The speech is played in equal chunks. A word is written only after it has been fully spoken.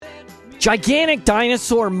gigantic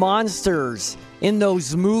dinosaur monsters in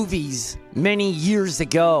those movies many years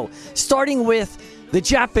ago, starting with the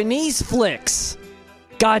Japanese flicks,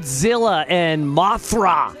 Godzilla and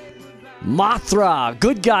Mothra. Mothra,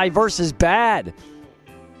 good guy versus bad.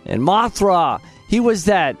 And Mothra, he was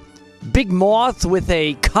that big moth with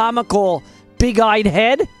a comical big-eyed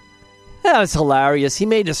head. That was hilarious. He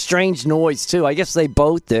made a strange noise, too. I guess they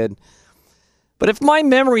both did. But if my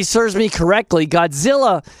memory serves me correctly,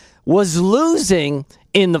 Godzilla was losing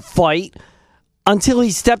in the fight until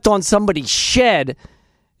he stepped on somebody's shed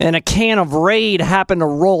and a can of Raid happened to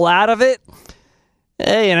roll out of it.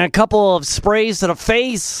 Hey, and a couple of sprays to the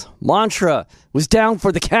face. Mantra was down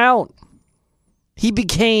for the count. He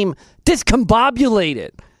became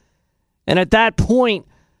discombobulated. And at that point,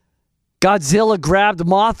 Godzilla grabbed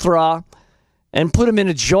Mothra and put him in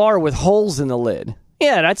a jar with holes in the lid.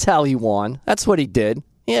 Yeah, that's how he won. That's what he did.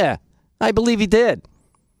 Yeah, I believe he did.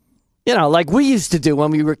 You know, like we used to do when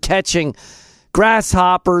we were catching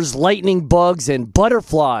grasshoppers, lightning bugs, and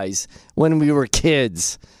butterflies when we were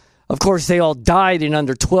kids. Of course, they all died in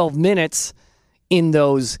under 12 minutes in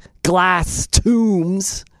those glass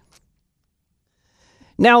tombs.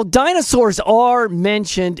 Now, dinosaurs are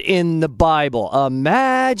mentioned in the Bible.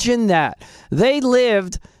 Imagine that. They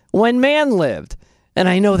lived when man lived. And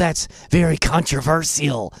I know that's very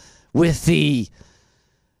controversial with the,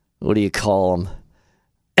 what do you call them?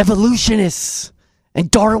 Evolutionists and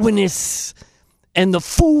Darwinists and the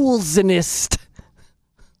foolsinists.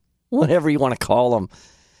 Whatever you want to call them.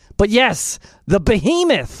 But yes, the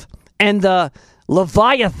behemoth and the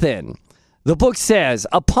Leviathan. The book says,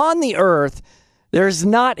 upon the earth there's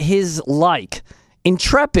not his like.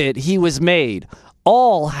 Intrepid he was made.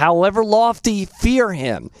 All, however lofty, fear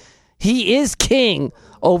him. He is king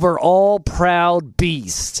over all proud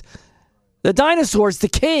beasts. The dinosaur's the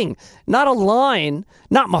king, not a lion,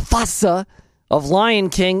 not Mufasa of Lion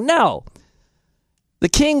King. No. The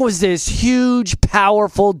king was this huge,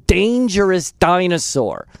 powerful, dangerous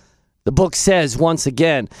dinosaur. The book says, once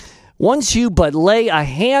again, once you but lay a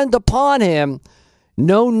hand upon him,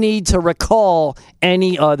 no need to recall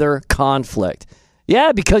any other conflict.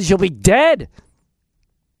 Yeah, because you'll be dead.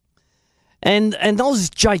 And those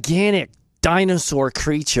gigantic dinosaur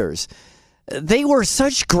creatures, they were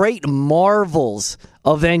such great marvels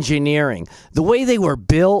of engineering. The way they were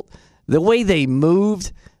built, the way they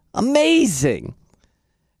moved, amazing.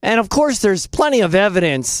 And of course, there's plenty of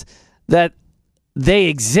evidence that they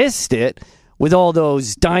existed with all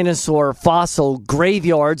those dinosaur fossil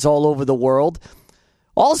graveyards all over the world.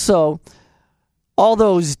 Also, all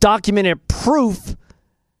those documented proof,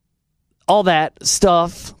 all that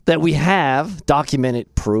stuff that we have,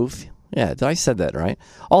 documented proof. Yeah, I said that right.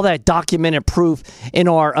 All that documented proof in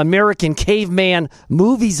our American caveman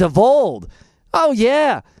movies of old. Oh,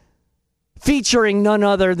 yeah. Featuring none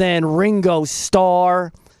other than Ringo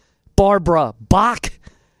Starr, Barbara Bach,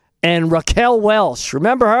 and Raquel Welch.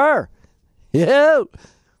 Remember her? Yeah.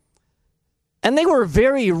 And they were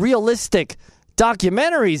very realistic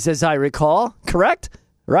documentaries, as I recall. Correct?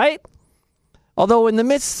 Right? Although in the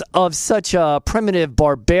midst of such a primitive,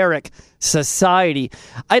 barbaric society,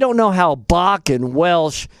 I don't know how Bach and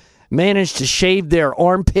Welsh managed to shave their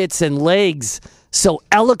armpits and legs so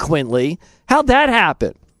eloquently. How'd that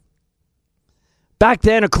happen? Back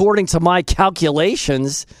then, according to my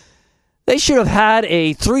calculations, they should have had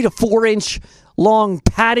a 3 to 4 inch long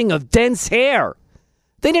padding of dense hair.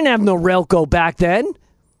 They didn't have no Relco back then.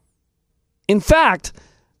 In fact,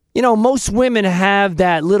 you know, most women have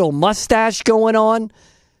that little mustache going on,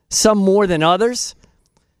 some more than others.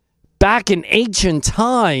 Back in ancient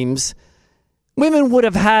times, women would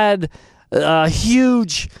have had a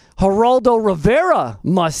huge Geraldo Rivera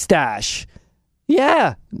mustache.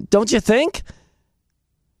 Yeah, don't you think?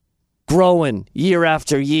 Growing year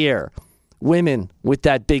after year. Women with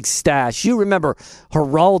that big stash. You remember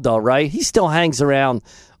Geraldo, right? He still hangs around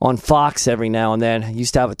on Fox every now and then. He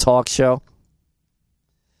used to have a talk show.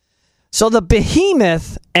 So the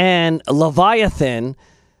behemoth and Leviathan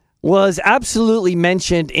was absolutely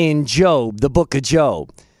mentioned in Job, the book of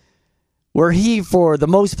Job, where he, for the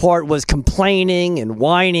most part, was complaining and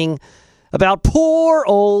whining about poor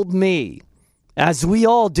old me, as we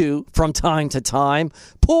all do from time to time.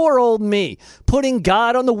 Poor old me, putting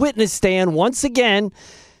God on the witness stand once again,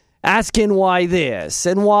 asking why this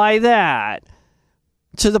and why that,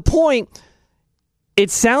 to the point it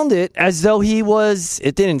sounded as though he was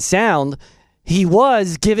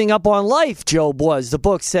giving up on life. Job was. The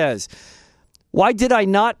book says, why did I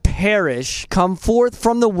not perish, come forth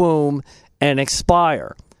from the womb, and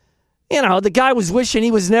expire? You know, the guy was wishing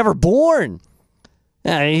he was never born.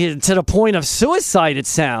 To the point of suicide, it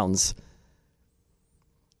sounds.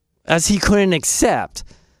 as he couldn't accept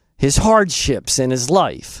his hardships in his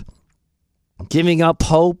life, giving up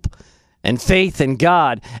hope and faith in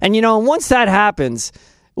God. And, once that happens,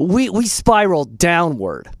 we spiral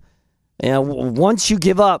downward. Once you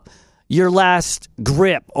give up your last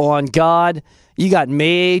grip on God, you got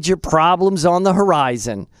major problems on the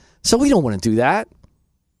horizon. So we don't want to do that.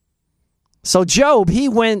 So Job, he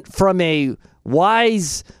went from a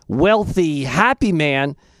wise, wealthy, happy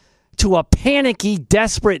man to a panicky,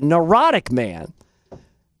 desperate, neurotic man.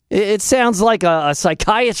 It sounds like a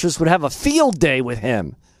psychiatrist would have a field day with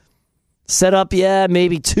him. Set up,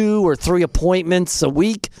 maybe 2 or 3 appointments a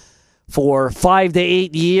week for 5 to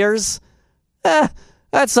 8 years.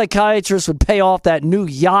 That psychiatrist would pay off that new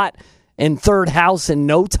yacht and third house in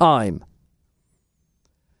no time.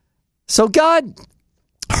 So God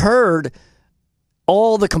heard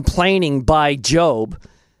all the complaining by Job,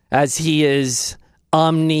 as he is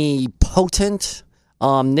omnipotent,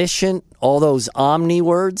 omniscient, all those omni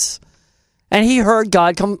words. And he heard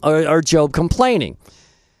Job complaining.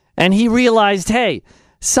 And he realized, hey,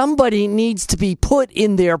 somebody needs to be put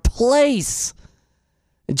in their place.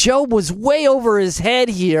 Job was way over his head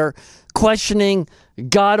here, questioning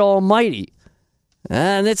God Almighty.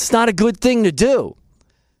 And it's not a good thing to do.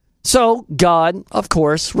 So God, of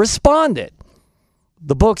course, responded.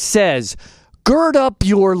 The book says, gird up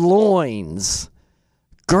your loins.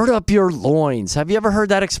 Gird up your loins. Have you ever heard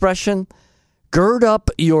that expression? Gird up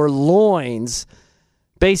your loins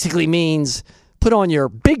basically means put on your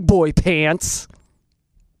big boy pants.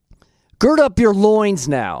 Gird up your loins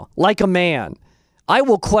now, like a man. I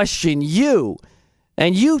will question you,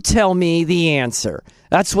 and you tell me the answer.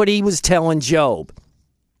 That's what he was telling Job.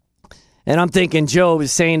 And I'm thinking Job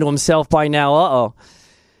is saying to himself by now,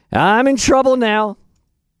 I'm in trouble now.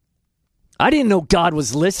 I didn't know God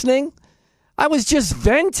was listening. I was just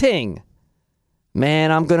venting.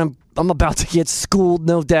 Man, I'm about to get schooled,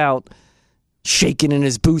 no doubt. Shaking in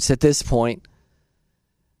his boots at this point.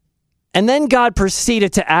 And then God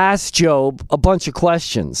proceeded to ask Job a bunch of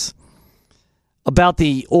questions about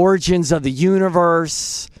the origins of the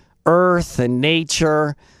universe, earth, and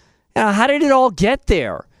nature. How did it all get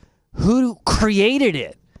there? Who created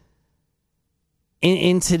it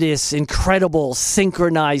into this incredible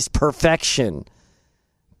synchronized perfection?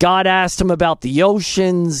 God asked him about the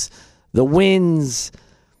oceans, the winds,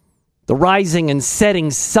 the rising and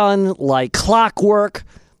setting sun like clockwork,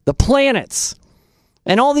 the planets,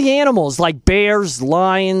 and all the animals like bears,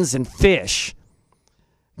 lions, and fish.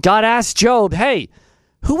 God asked Job, hey,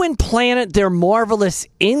 who implanted their marvelous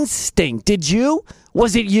instinct? Did you?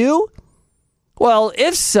 Was it you? Well,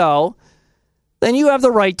 if so, then you have the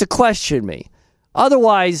right to question me.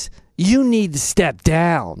 Otherwise, you need to step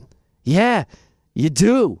down. Yeah, you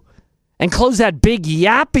do. And close that big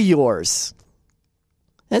yap of yours.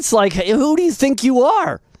 It's like, hey, who do you think you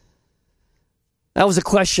are? That was a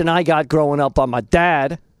question I got growing up on my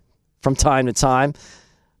dad from time to time.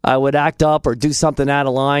 I would act up or do something out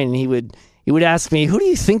of line, and he would ask me, who do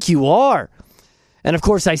you think you are? And of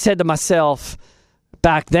course, I said to myself,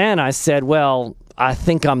 back then, I said, well, I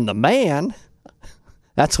think I'm the man.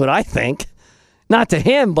 That's what I think. Not to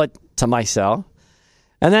him, but to myself.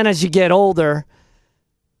 And then as you get older,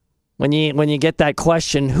 when you get that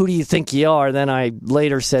question, who do you think you are? Then I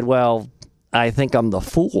later said, well, I think I'm the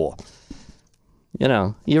fool.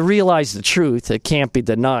 You realize the truth. It can't be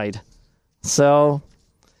denied. So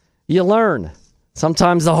you learn.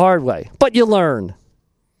 Sometimes the hard way, but you learn.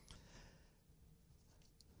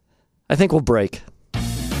 I think we'll break.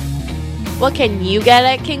 What can you get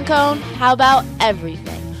at King Cone? How about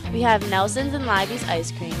everything? We have Nelson's and Livy's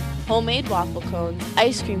ice cream, homemade waffle cones,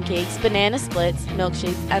 ice cream cakes, banana splits,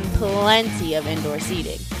 milkshakes, and plenty of indoor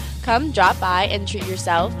seating. Come drop by and treat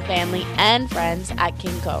yourself, family, and friends at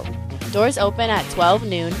King Cone. Doors open at 12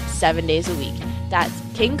 noon, 7 days a week. That's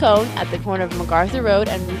King Cone at the corner of MacArthur Road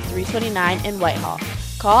and Route 329 in Whitehall.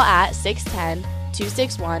 Call at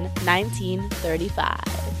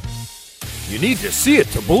 610-261-1935. You need to see it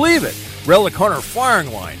to believe it. Relic Hunter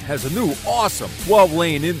Firing Line has a new awesome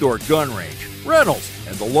 12-lane indoor gun range, rentals,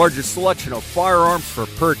 and the largest selection of firearms for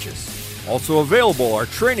purchase. Also available are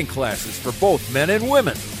training classes for both men and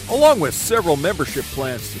women, along with several membership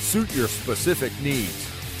plans to suit your specific needs.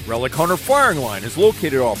 Relic Hunter Firing Line is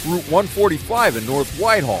located off Route 145 in North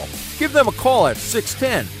Whitehall. Give them a call at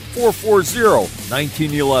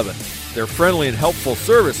 610-440-1911. Their friendly and helpful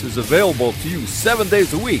service is available to you 7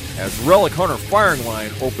 days a week, as Relic Hunter Firing Line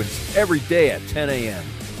opens every day at 10 a.m.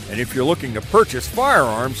 And if you're looking to purchase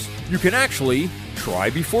firearms, you can actually try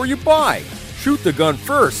before you buy. Shoot the gun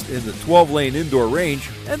first in the 12-lane indoor range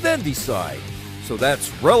and then decide. So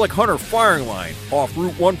that's Relic Hunter Firing Line off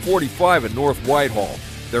Route 145 in North Whitehall.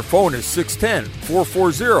 Their phone is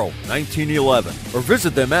 610-440-1911 or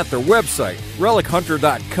visit them at their website,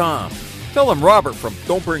 relichunter.com. Tell them Robert from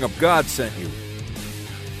Don't Bring Up God sent you.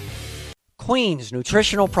 Queen's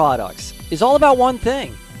Nutritional Products is all about one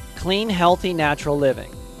thing: clean, healthy, natural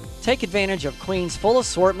living. Take advantage of Queen's full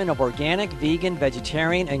assortment of organic, vegan,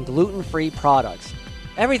 vegetarian, and gluten-free products.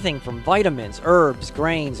 Everything from vitamins, herbs,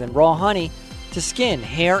 grains, and raw honey to skin,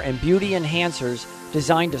 hair, and beauty enhancers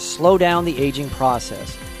designed to slow down the aging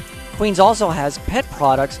process. Queen's also has pet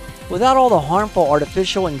products without all the harmful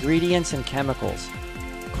artificial ingredients and chemicals.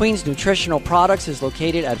 Queen's Nutritional Products is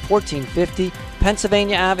located at 1450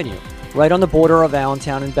 Pennsylvania Avenue, right on the border of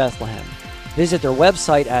Allentown and Bethlehem. Visit their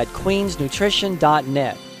website at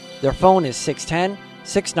queensnutrition.net. Their phone is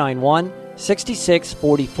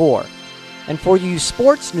 610-691-6644. And for you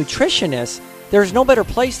sports nutritionists, there's no better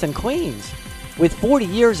place than Queen's. With 40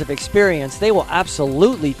 years of experience, they will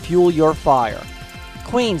absolutely fuel your fire.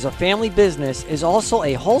 Queen's, a family business, is also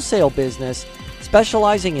a wholesale business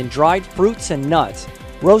specializing in dried fruits and nuts,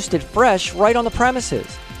 roasted fresh right on the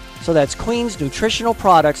premises. So that's Queen's Nutritional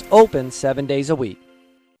Products, open 7 days a week.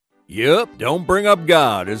 Yep, Don't Bring Up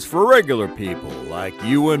God is for regular people like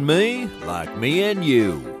you and me, like me and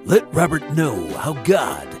you. Let Robert know how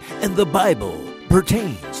God and the Bible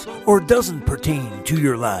pertains or doesn't pertain to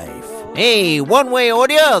your life. Hey, one way or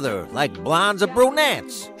the other, like blondes or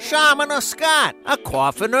brunettes, shaman or Scott, a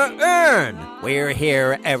coffin or urn. We're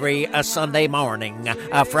here every Sunday morning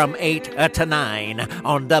from 8 to 9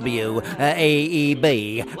 on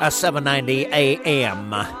WAEB 790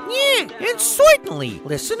 AM. Yeah, and certainly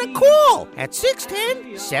listen and call at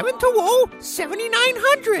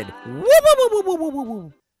 610-720-7900.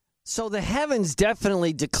 Woo-woo-woo-woo-woo-woo. So the heavens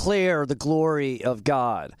definitely declare the glory of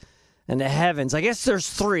God. And the heavens, I guess there's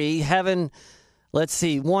three. Heaven, let's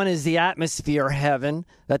see, one is the atmosphere heaven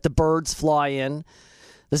that the birds fly in.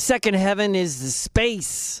 The second heaven is the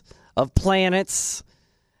space of planets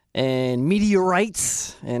and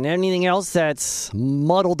meteorites and anything else that's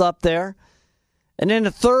muddled up there. And then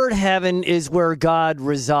the third heaven is where God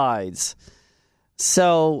resides.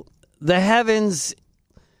 So the heavens,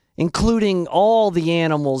 including all the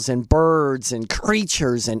animals and birds and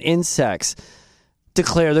creatures and insects,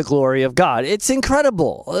 declare the glory of God. It's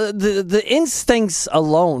incredible. The instincts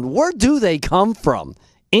alone, where do they come from?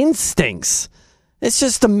 Instincts. It's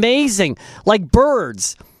just amazing. Like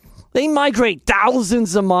birds, they migrate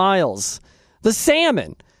thousands of miles. The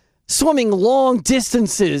salmon, swimming long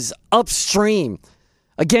distances upstream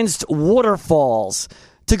against waterfalls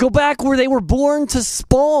to go back where they were born to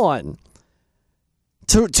spawn,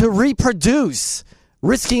 to reproduce,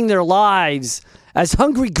 risking their lives as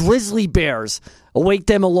hungry grizzly bears await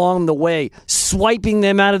them along the way, swiping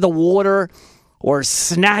them out of the water or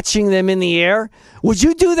snatching them in the air. Would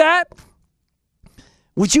you do that?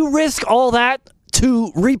 Would you risk all that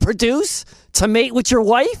to reproduce, to mate with your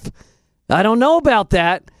wife? I don't know about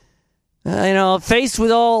that. Faced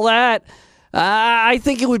with all that, I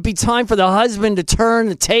think it would be time for the husband to turn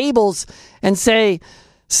the tables and say,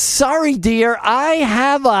 "Sorry, dear, I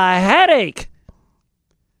have a headache."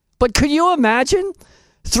 But could you imagine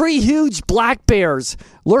 3 huge black bears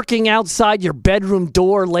lurking outside your bedroom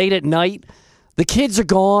door late at night? The kids are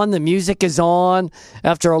gone. The music is on.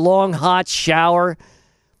 After a long, hot shower,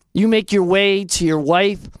 you make your way to your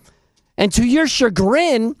wife. And to your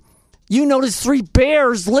chagrin, you notice 3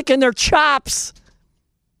 bears licking their chops,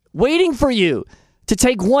 waiting for you to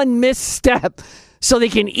take one misstep so they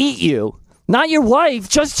can eat you. Not your wife,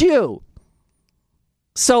 just you.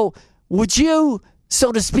 So would you,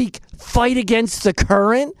 so to speak, fight against the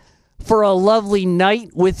current for a lovely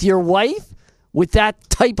night with your wife with that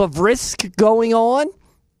type of risk going on?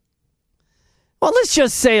 Well, let's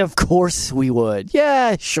just say, of course we would.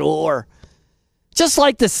 Yeah, sure. Just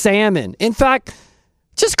like the salmon. In fact,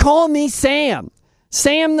 just call me Sam.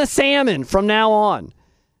 Sam the salmon from now on.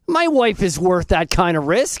 My wife is worth that kind of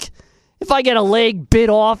risk. If I get a leg bit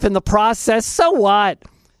off in the process, so what?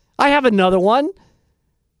 I have another one.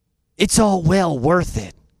 It's all well worth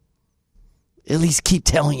it. At least keep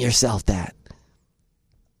telling yourself that.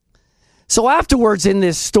 So afterwards in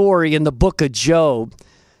this story in the book of Job,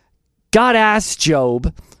 God asked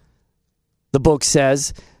Job, the book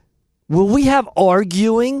says, will we have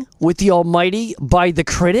arguing with the Almighty by the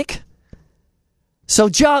critic? So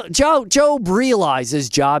Job realizes,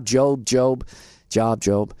 Job,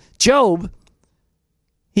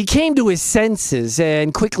 he came to his senses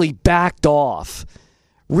and quickly backed off,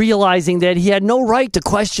 realizing that he had no right to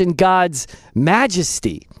question God's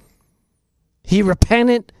majesty. He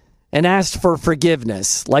repented and asked for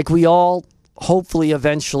forgiveness, like we all hopefully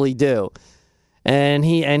eventually do. And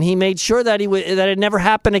he made sure that that it never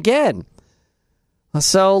happened again.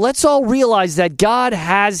 So let's all realize that God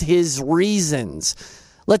has his reasons.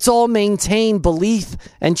 Let's all maintain belief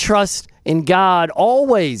and trust in God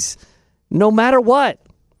always, no matter what.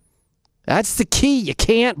 That's the key. You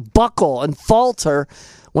can't buckle and falter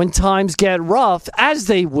when times get rough, as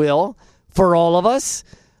they will for all of us.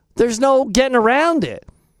 There's no getting around it.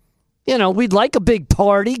 You know, we'd like a big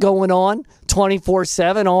party going on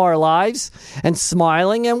 24/7 all our lives and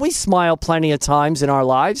smiling, and we smile plenty of times in our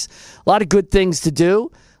lives. A lot of good things to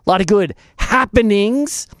do, a lot of good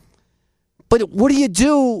happenings. But what do you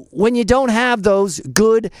do when you don't have those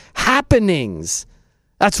good happenings?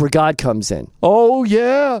 That's where God comes in. Oh,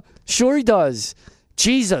 yeah, sure he does.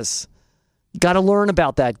 Jesus. You got to learn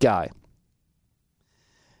about that guy.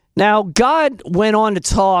 Now, God went on to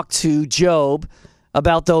talk to Job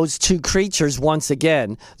about those two creatures once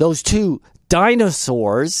again, those two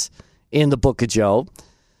dinosaurs in the book of Job.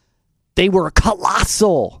 They were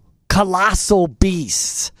colossal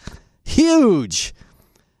beasts, huge.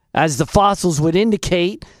 As the fossils would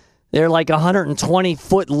indicate, they're like 120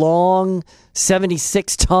 foot long,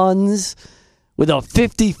 76 tons, with a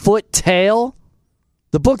 50-foot tail.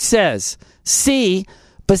 The book says, "See,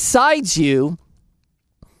 besides you,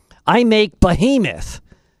 I make Behemoth,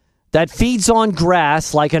 that feeds on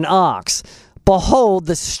grass like an ox. Behold,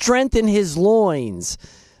 the strength in his loins,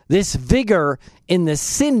 this vigor in the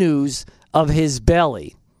sinews of his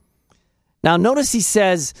belly." Now, notice he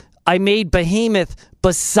says, I made Behemoth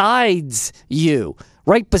besides you,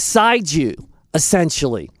 right beside you,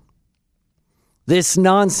 essentially. This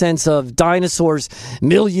nonsense of dinosaurs,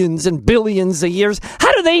 millions and billions of years.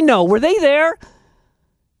 How do they know? Were they there?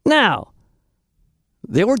 Now,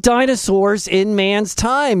 there were dinosaurs in man's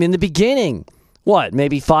time in the beginning. What,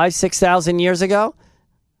 maybe 5,000, 6,000 years ago?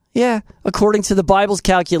 Yeah, according to the Bible's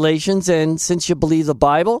calculations, and since you believe the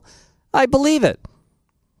Bible, I believe it.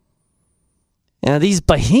 Now, these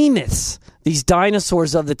behemoths, these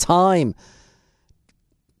dinosaurs of the time,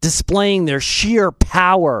 displaying their sheer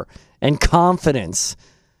power and confidence,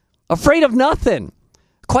 afraid of nothing.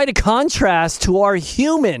 Quite a contrast to our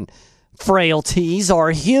human frailties, our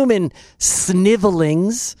human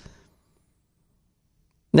snivelings.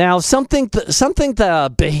 Now, something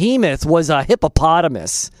the behemoth was a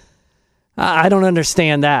hippopotamus. I don't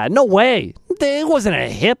understand that. No way. It wasn't a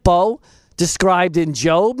hippo described in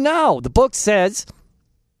Job. No, the book says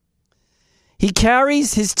he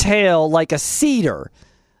carries his tail like a cedar.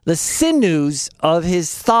 The sinews of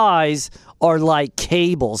his thighs are like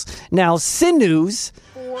cables. Now, sinews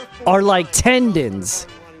are like tendons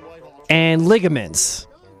and ligaments.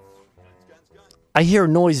 I hear a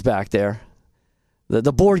noise back there.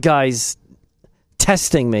 The board guy's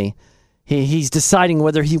testing me. He's deciding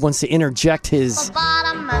whether he wants to interject his...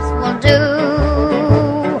 Hippopotamus will do.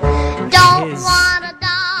 Don't want a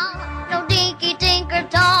doll, no dinky tinker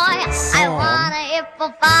toy. I want a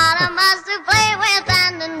hippopotamus to play with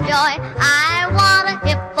and enjoy. I want a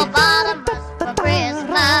hippopotamus for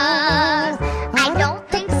Christmas. I don't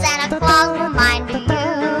think Santa Claus will mind you.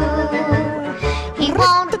 He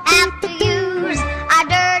won't have to use our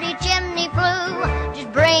dirty chimney flue.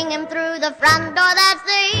 Just bring him through the front door. That's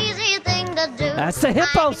the easy thing to do. That's the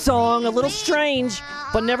hippo song. A little strange,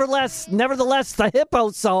 but nevertheless, the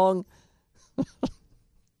hippo song.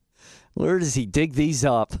 Where does he dig these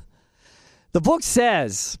up? The book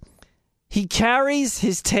says he carries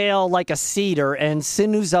his tail like a cedar, and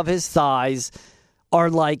sinews of his thighs are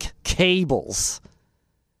like cables.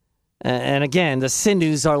 And again, the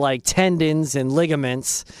sinews are like tendons and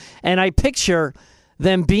ligaments. And I picture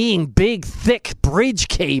them being big, thick bridge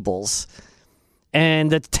cables.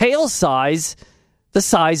 And the tail size, the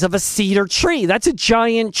size of a cedar tree. That's a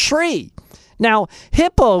giant tree. Now,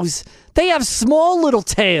 hippos, they have small little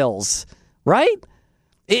tails, right?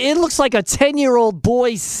 It looks like a 10-year-old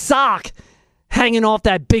boy's sock hanging off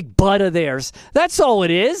that big butt of theirs. That's all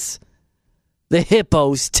it is. The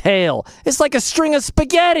hippo's tail. It's like a string of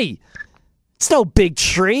spaghetti. It's no big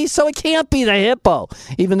tree, so it can't be the hippo,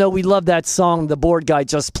 even though we love that song the board guy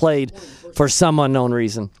just played for some unknown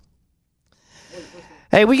reason.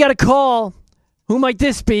 Hey, we got a call. Who might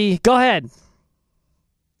this be? Go ahead.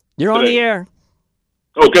 You're on the air.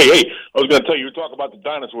 Okay, hey, I was going to tell you, talk about the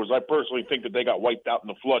dinosaurs. I personally think that they got wiped out in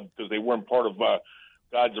the flood because they weren't part of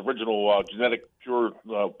God's original genetic pure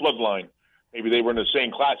bloodline. Maybe they were in the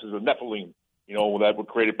same class as the Nephilim, you know, that were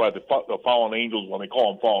created by the fallen angels when they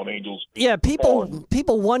call them fallen angels. Yeah, people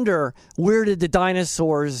wonder, where did the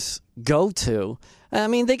dinosaurs go to? I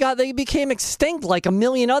mean, they became extinct like a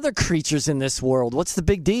million other creatures in this world. What's the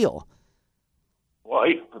big deal? Well,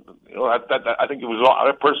 I think it was.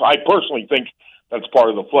 I personally think that's part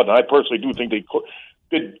of the flood, and I personally do think they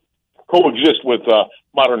did coexist with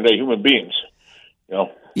modern day human beings.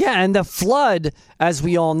 Yeah, and the flood, as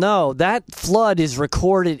we all know, that flood is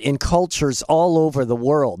recorded in cultures all over the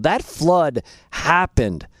world. That flood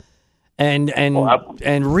happened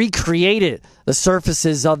and recreated the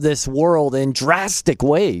surfaces of this world in drastic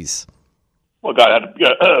ways. Well, God had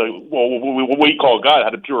what we call God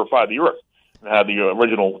had to purify the earth and had the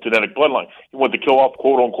original genetic bloodline. He wanted to kill off,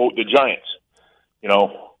 quote unquote, the giants.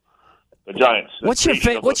 The giants.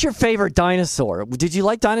 What's your favorite dinosaur? Did you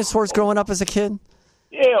like dinosaurs growing up as a kid?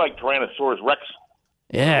 Yeah, like Tyrannosaurus Rex.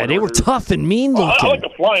 Yeah, they were tough and mean looking. I like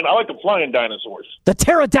the flying dinosaurs. The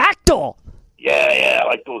pterodactyl. Yeah, I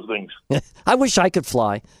like those things. I wish I could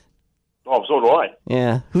fly. Oh, so do I.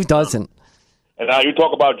 Yeah, who doesn't? And now you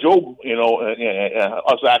talk about Job,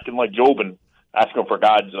 us acting like Job and asking for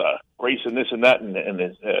God's grace and this and that and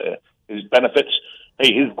his benefits.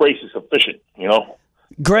 Hey, his grace is sufficient,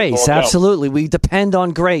 Grace, absolutely. We depend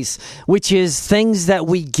on grace, which is things that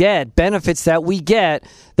we get, benefits that we get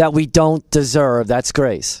that we don't deserve. That's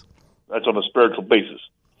grace. That's on a spiritual basis.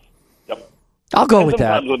 Yep. I'll go with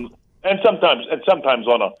that. And sometimes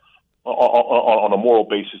on a moral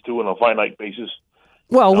basis too, on a finite basis.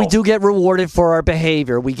 Well, we do get rewarded for our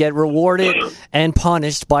behavior. We get rewarded and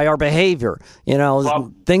punished by our behavior.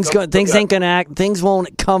 Things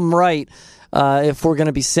won't come right if we're going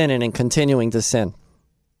to be sinning and continuing to sin.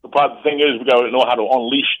 The thing is, we got to know how to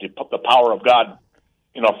unleash the power of God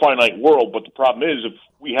in our finite world. But the problem is, if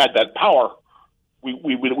we had that power,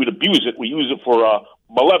 we'd abuse it. We use it for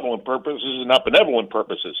malevolent purposes and not benevolent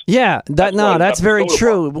purposes. Yeah, that's very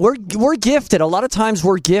true. We're gifted. A lot of times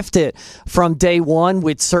we're gifted from day one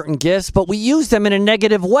with certain gifts, but we use them in a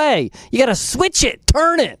negative way. You got to switch it,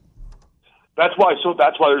 turn it. That's why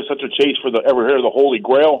there's such a chase for the Holy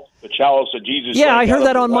Grail, the chalice of Jesus. Yeah, I heard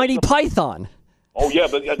that on Mighty Python. Oh yeah,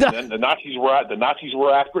 but the Nazis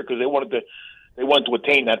were after it because they wanted to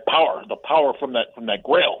attain that power, the power from that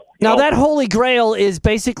Grail. Now that Holy Grail is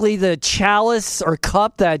basically the chalice or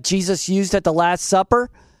cup that Jesus used at the Last Supper.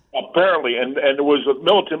 Apparently, and there was a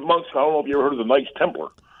militant monks. I don't know if you ever heard of the Knights Templar.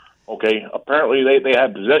 Okay, apparently they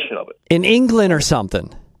had possession of it in England or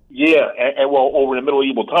something. Yeah, and over in the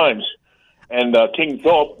medieval times. And King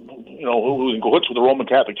Philip, who was in cahoots with the Roman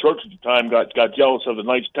Catholic Church at the time, got jealous of the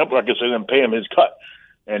Knights Templar. I guess they didn't pay him his cut,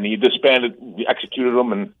 and he disbanded, executed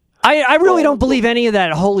them. And I really don't believe any of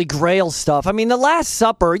that Holy Grail stuff. I mean, the Last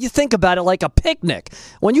Supper, you think about it like a picnic.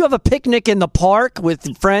 When you have a picnic in the park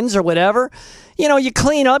with friends or whatever, you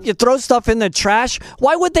clean up, you throw stuff in the trash.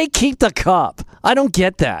 Why would they keep the cup? I don't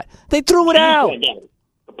get that. They threw it out.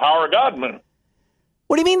 The power of God, man.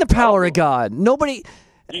 What do you mean the power of God?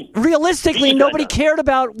 Realistically, nobody cared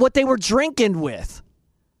about what they were drinking with.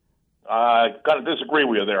 I got to disagree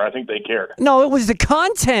with you there. I think they cared. No, it was the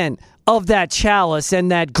content of that chalice and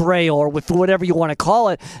that grail, or with whatever you want to call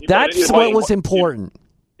it. That's what was important.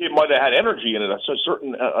 It might have had energy in it, a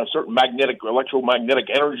certain electromagnetic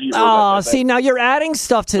energy. See, now you're adding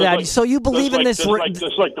stuff to that. So you believe in this? Just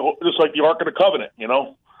like the Ark of the Covenant,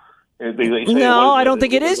 They say I don't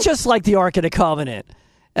think it is just like the Ark of the Covenant.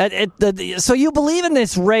 So you believe in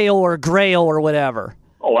this rail or grail or whatever?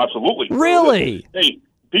 Oh, absolutely. Really? Hey,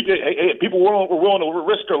 people were willing to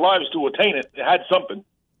risk their lives to attain it. It had something.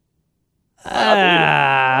 But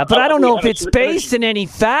I don't know if it's based in any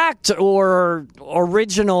fact or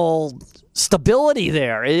original stability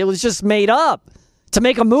there. It was just made up to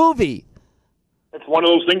make a movie. It's one of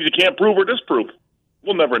those things you can't prove or disprove.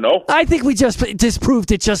 We'll never know. I think we just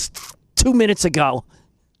disproved it just 2 minutes ago.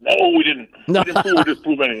 No, we didn't. We didn't prove or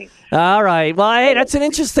disprove anything. All right. Well, hey, that's an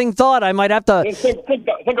interesting thought. I might have to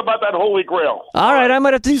think about that Holy Grail. All right, I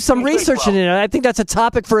might have to do some research in it. I think that's a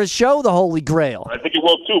topic for a show, the Holy Grail. I think it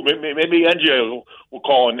will too. Maybe NJ will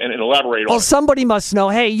call and elaborate on it. Well, somebody must know.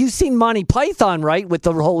 Hey, you've seen Monty Python, right, with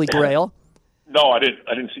the Holy Grail? No, I didn't.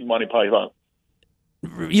 I didn't see Monty Python.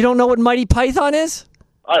 You don't know what Mighty Python is?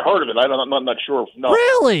 I heard of it. I'm not sure. No.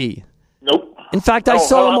 Really? Nope. In fact, I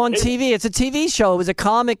saw him on TV. It's a TV show. It was a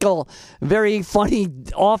comical, very funny,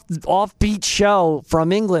 offbeat show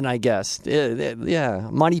from England, I guess. Yeah,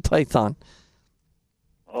 Monty Python.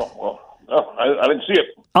 Oh, well, I didn't see it.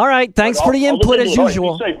 All right, thanks for the input as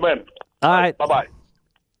usual. Be safe, man. All right. Bye-bye.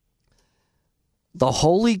 The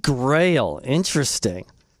Holy Grail. Interesting.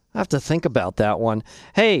 I have to think about that one.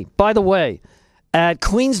 Hey, by the way, at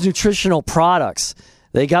Queen's Nutritional Products,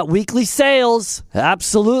 they got weekly sales,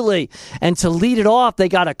 absolutely. And to lead it off, they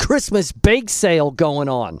got a Christmas bake sale going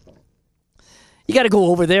on. You got to go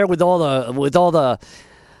over there with all the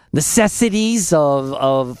necessities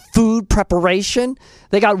of food preparation.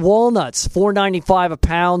 They got walnuts, $4.95 a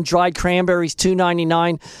pound. Dried cranberries,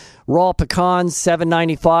 $2.99. Raw pecans,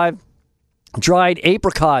 $7.95. Dried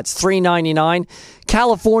apricots, $3.99.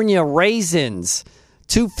 California raisins,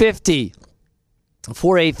 $2.50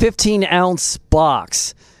 for a 15-ounce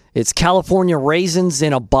box. It's California raisins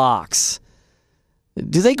in a box.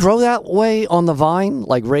 Do they grow that way on the vine,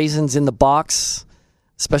 like raisins in the box?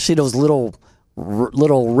 Especially those little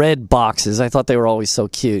red boxes. I thought they were always so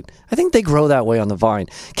cute. I think they grow that way on the vine.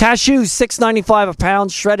 Cashews, $6.95 a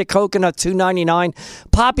pound. Shredded coconut, $2.99.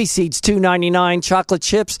 Poppy seeds, $2.99. Chocolate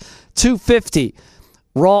chips, $2.50.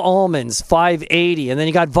 Raw almonds, $5.80. And then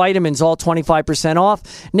you got vitamins, all 25% off.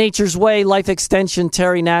 Nature's Way, Life Extension,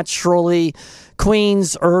 Terry Naturally,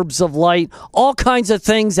 Queen's Herbs of Light, all kinds of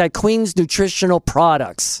things at Queen's Nutritional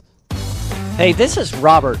Products. Hey, this is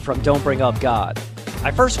Robert from Don't Bring Up God.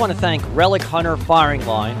 I first want to thank Relic Hunter Firing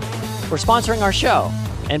Line for sponsoring our show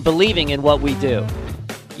and believing in what we do.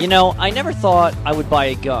 You know, I never thought I would buy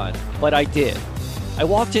a gun, but I did. I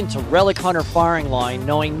walked into Relic Hunter Firing Line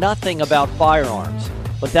knowing nothing about firearms,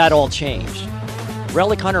 but that all changed.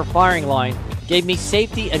 Relic Hunter Firing Line gave me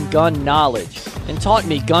safety and gun knowledge and taught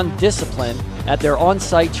me gun discipline at their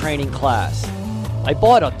on-site training class. I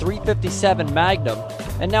bought a .357 Magnum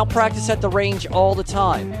and now practice at the range all the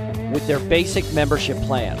time with their basic membership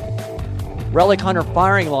plan. Relic Hunter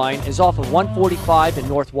Firing Line is off of 145 in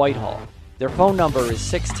North Whitehall. Their phone number is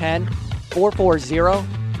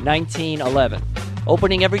 610-440-1911.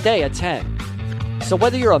 Opening every day at 10. So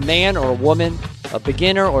whether you're a man or a woman, a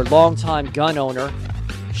beginner or longtime gun owner,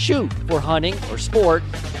 shoot for hunting or sport,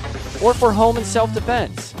 or for home and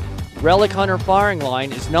self-defense, Relic Hunter Firing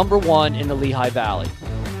Line is #1 in the Lehigh Valley.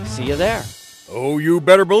 See you there. Oh, you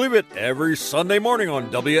better believe it. Every Sunday morning on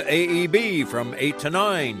WAEB from 8 to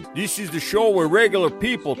 9. This is the show where regular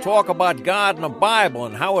people talk about God and the Bible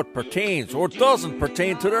and how it pertains or doesn't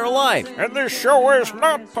pertain to their life. And this show is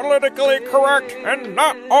not politically correct and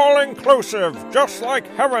not all-inclusive, just like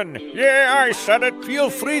heaven. Yeah, I said it. Feel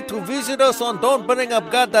free to visit us on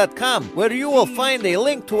don'tbringupgod.com, where you will find a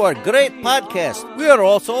link to our great podcast. We are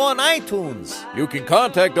also on iTunes. You can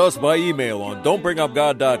contact us by email on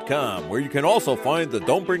don'tbringupgod.com, where you can also find the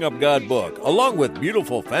Don't Bring Up God book, along with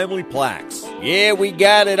beautiful family plaques. Yeah, we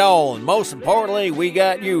got it all, and most importantly, we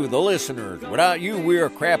got you, the listeners. Without you, we're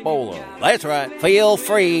crapola. That's right. Feel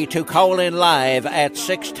free to call in live at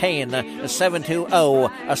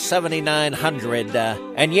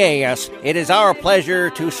 610-720-7900. And yes, it is our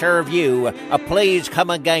pleasure to serve you. Please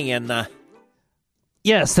come again.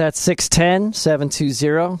 Yes, that's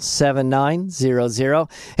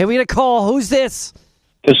 610-720-7900. Hey, we got a call. Who's this?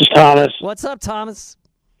 This is Thomas. What's up, Thomas?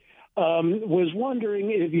 Was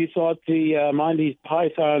wondering if you thought the Monty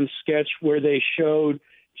Python sketch where they showed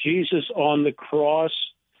Jesus on the cross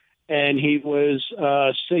and he was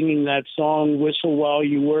singing that song "Whistle While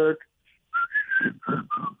You Work."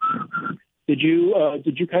 Did you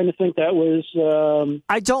kind of think that was?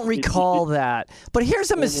 I don't recall that, but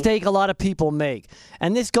here's a mistake a lot of people make,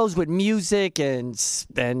 and this goes with music and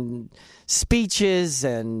speeches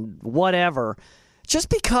and whatever. Just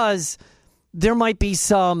because there might be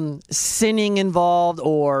some sinning involved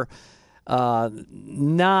or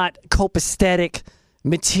not copacetic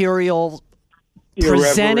material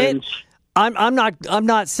presented, I'm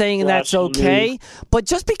not saying that's okay. But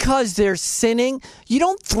just because they're sinning, you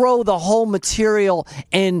don't throw the whole material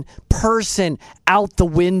and person out the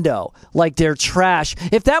window like they're trash.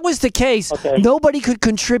 If that was the case, nobody could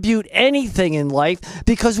contribute anything in life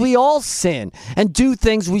because we all sin and do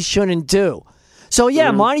things we shouldn't do. So,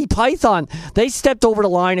 yeah, Monty Python, they stepped over the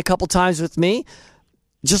line a couple times with me,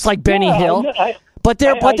 just like Benny Hill. But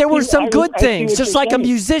there were some good things, just like a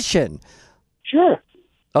musician. Sure.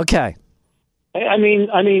 Okay. I mean,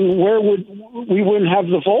 we wouldn't have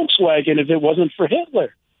the Volkswagen if it wasn't for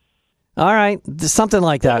Hitler. All right. Something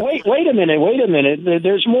like that. Wait a minute.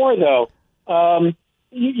 There's more, though.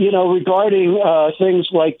 Regarding things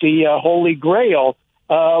like the Holy Grail,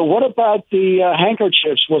 what about the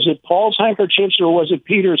handkerchiefs? Was it Paul's handkerchiefs or was it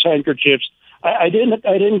Peter's handkerchiefs? I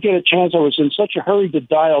didn't get a chance. I was in such a hurry to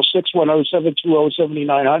dial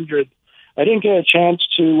 610-720-7900. I didn't get a chance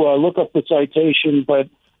to look up the citation, but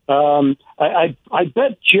I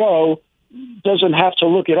bet Joe doesn't have to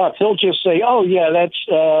look it up. He'll just say, "Oh yeah, that's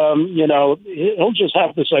he'll just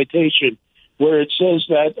have the citation where it says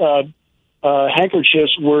that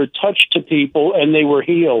handkerchiefs were touched to people and they were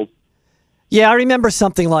healed." Yeah, I remember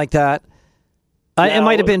something like that. It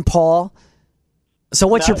might have been Paul. So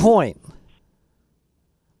what's your point?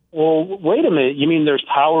 Well, wait a minute. You mean there's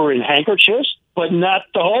power in handkerchiefs? but not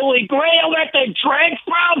the Holy Grail that they drank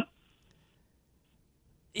from?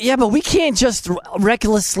 Yeah, but we can't just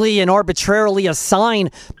recklessly and arbitrarily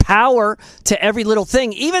assign power to every little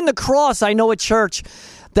thing. Even the cross, I know a church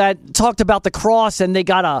that talked about the cross and they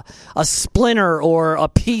got a splinter or a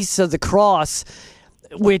piece of the cross,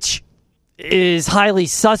 which is highly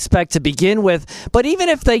suspect to begin with. But even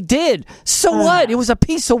if they did, so what? It was a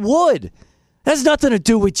piece of wood. It has nothing to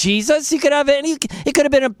do with Jesus. You could have any. It could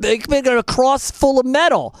have been a cross full of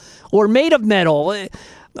metal or made of metal.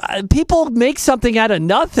 People make something out of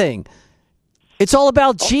nothing. It's all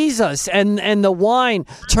about Jesus and the wine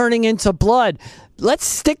turning into blood. Let's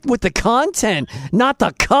stick with the content, not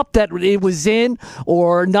the cup that it was in,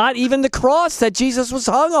 or not even the cross that Jesus was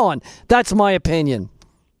hung on. That's my opinion.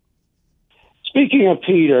 Speaking of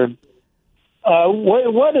Peter,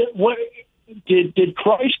 what did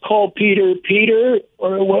Christ call Peter Peter,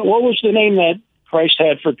 or what was the name that Christ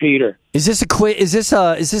had for Peter? Is this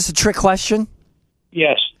a trick question?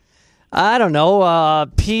 Yes. I don't know.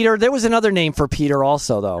 Peter. There was another name for Peter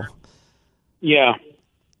also, though. Yeah.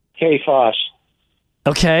 Cephas.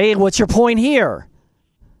 Okay. What's your point here?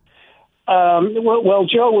 Well,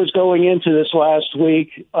 Joe was going into this last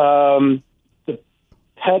week. The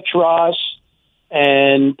Petros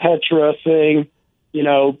and Petra thing. You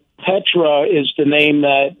know, Petra is the name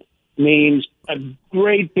that means a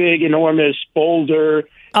great, big, enormous boulder.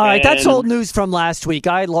 All right, that's old news from last week.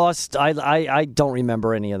 I don't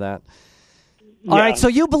remember any of that. All right, so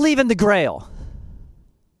you believe in the Grail?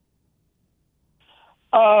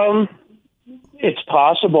 It's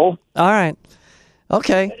possible. All right.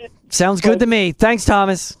 Okay. Sounds good to me. Thanks,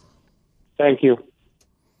 Thomas. Thank you.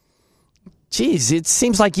 Geez, it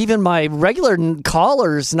seems like even my regular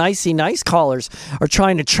callers, nice callers, are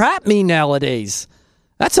trying to trap me nowadays.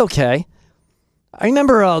 That's okay. I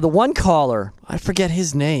remember the one caller, I forget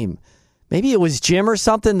his name. Maybe it was Jim or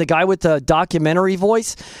something, the guy with the documentary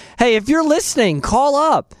voice. Hey, if you're listening, call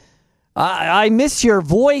up. I miss your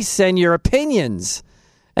voice and your opinions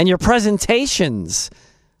and your presentations.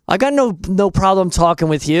 I got no problem talking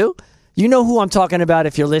with you. You know who I'm talking about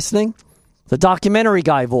if you're listening. The documentary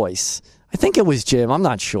guy voice. I think it was Jim. I'm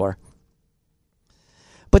not sure.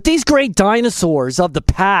 But these great dinosaurs of the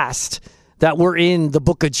past that were in the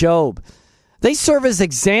book of Job, they serve as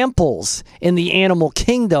examples in the animal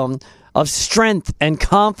kingdom of strength and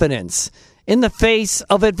confidence in the face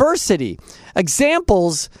of adversity.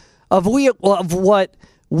 Examples of what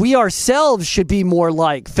we ourselves should be more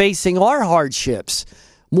like facing our hardships.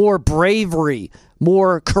 More bravery,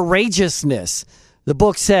 more courageousness. The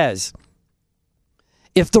book says,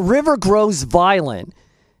 if the river grows violent,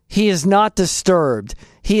 he is not disturbed.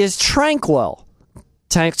 He is tranquil.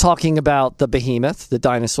 Talking about the behemoth, the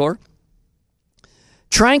dinosaur.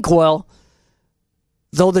 Tranquil,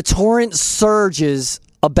 though the torrent surges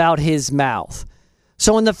about his mouth.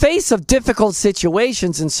 So in the face of difficult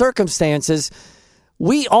situations and circumstances,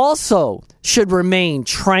 we also should remain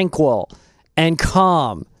tranquil and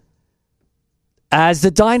calm as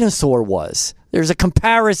the dinosaur was. There's a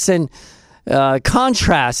comparison,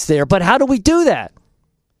 contrast there. But how do we do that?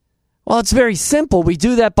 Well, it's very simple. We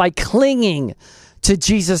do that by clinging to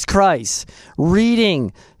Jesus Christ,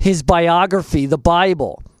 reading his biography, the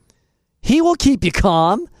Bible. He will keep you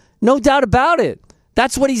calm, no doubt about it.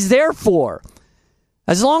 That's what he's there for.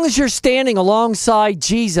 As long as you're standing alongside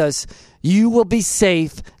Jesus, you will be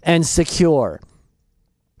safe and secure.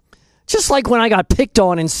 Just like when I got picked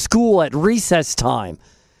on in school at recess time.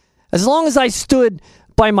 As long as I stood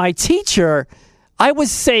by my teacher, I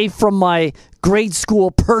was safe from my grade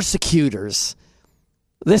school persecutors.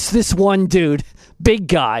 This one dude, big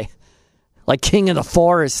guy, like King of the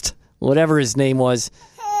Forest, whatever his name was.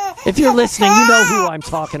 If you're listening, you know who I'm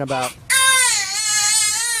talking about.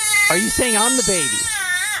 Are you saying I'm the baby?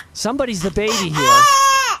 Somebody's the baby here.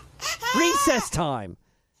 Recess time.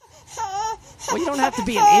 Well, you don't have to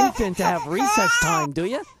be an infant to have recess time, do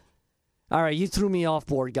you? All right, you threw me off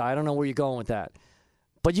board, guy. I don't know where you're going with that.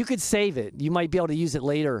 But you could save it. You might be able to use it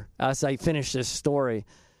later as I finish this story.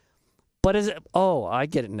 But I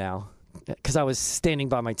get it now. Because I was standing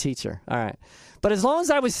by my teacher. All right. But as long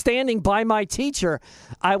as I was standing by my teacher,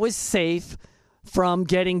 I was safe from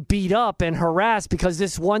getting beat up and harassed because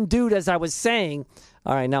this one dude, as I was saying,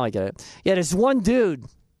 all right, now I get it. Yeah, this one dude,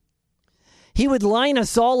 he would line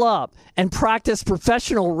us all up and practice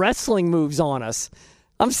professional wrestling moves on us.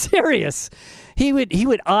 I'm serious. He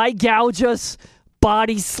would eye gouge us,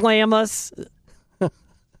 body slam us.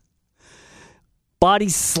 Body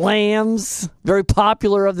slams, very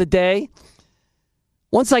popular of the day.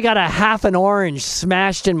 Once I got a half an orange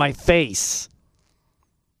smashed in my face.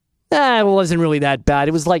 It wasn't really that bad.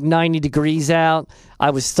 It was like 90 degrees out.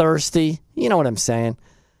 I was thirsty. You know what I'm saying.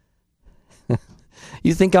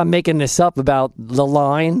 You think I'm making this up about the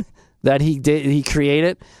line that he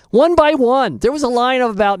created? One by one. There was a line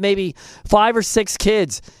of about maybe 5 or 6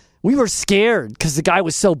 kids. We were scared because the guy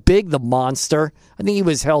was so big, the monster. I think he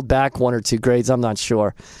was held back 1 or 2 grades. I'm not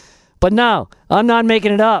sure. But no, I'm not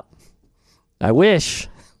making it up. I wish.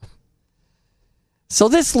 So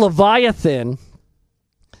this Leviathan,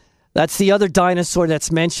 that's the other dinosaur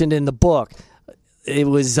that's mentioned in the book. It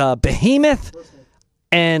was Behemoth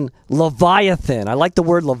and Leviathan. I like the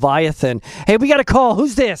word Leviathan. Hey, we got a call.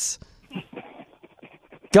 Who's this?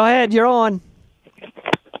 Go ahead. You're on.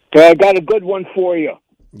 I got a good one for you.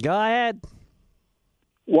 Go ahead.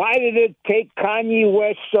 Why did it take Kanye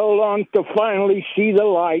West so long to finally see the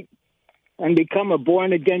light and become a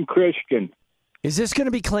born-again Christian? Is this going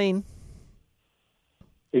to be clean?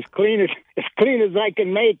 As clean as I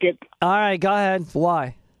can make it. All right, go ahead.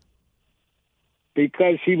 Why?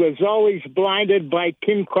 Because he was always blinded by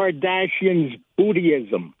Kim Kardashian's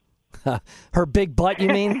Buddhism. Her big butt, you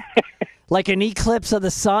mean? Like an eclipse of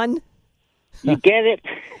the sun? You get it?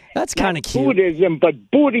 That's kind of cute. Buddhism, but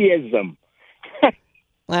Buddhism. All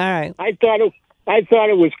right. I thought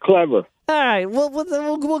it was clever. All right,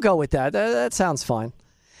 we'll go with that. That sounds fine.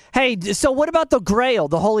 Hey, so what about the Grail,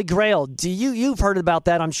 the Holy Grail? You've heard about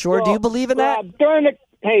that, I'm sure. Well, do you believe in that? During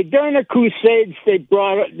the Crusades, they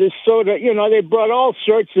brought this sort of, they brought all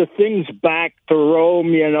sorts of things back to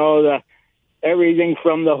Rome. Everything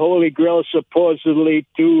from the Holy Grail supposedly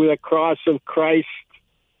to the cross of Christ,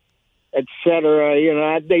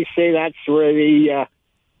 etc. They say that's where the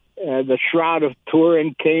Shroud of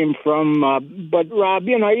Turin came from. But Rob,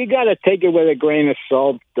 you got to take it with a grain of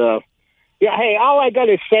salt. Hey, all I got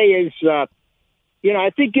to say is, I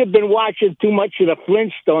think you've been watching too much of the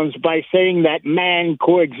Flintstones by saying that man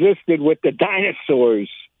coexisted with the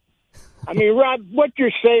dinosaurs. I mean, Rob, what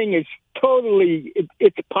you're saying is totally,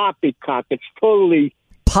 it's poppycock. It's totally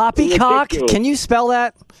poppycock? Ridiculous. Can you spell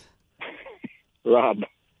that? Rob.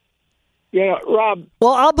 Rob.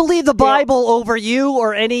 Well, I'll believe the Bible over you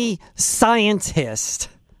or any scientist.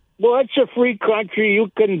 Well, it's a free country.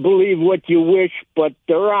 You can believe what you wish, but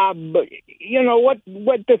Rob, what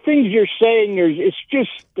the things you're saying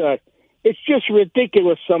it's just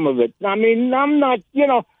ridiculous. Some of it. I mean, I'm not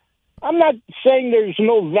saying there's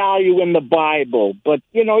no value in the Bible, but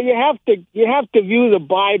you have to view the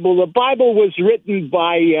Bible. The Bible was written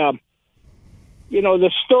by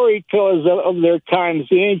the storytellers of their times.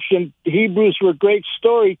 The ancient Hebrews were great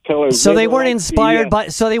storytellers. So they weren't inspired by.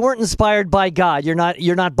 So they weren't inspired by God. You're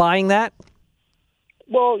not buying that.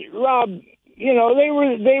 Well, Rob, they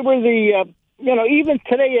were the even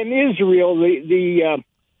today in Israel the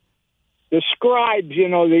scribes,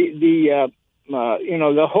 the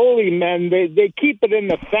holy men. They keep it in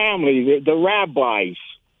the family. The rabbis.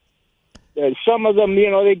 Some of them,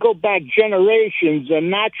 they go back generations, and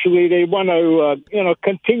naturally they want to,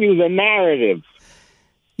 continue the narrative.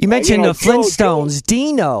 You mentioned the Flintstones.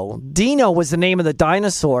 Dino was the name of the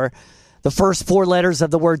dinosaur. The first 4 letters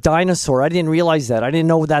of the word dinosaur. I didn't realize that. I didn't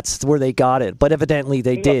know that's where they got it, but evidently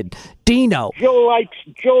they did. Dino. Joe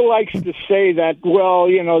likes to say that. Well,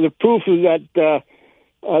 the proof is that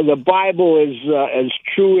the Bible is as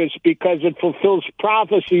true is because it fulfills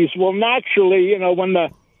prophecies. Well, naturally,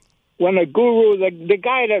 when a guru, the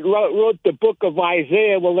guy that wrote the book of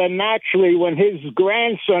Isaiah, well, then naturally when his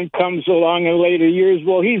grandson comes along in later years,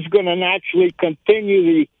 well, he's going to naturally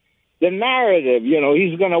continue the narrative.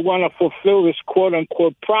 He's going to want to fulfill this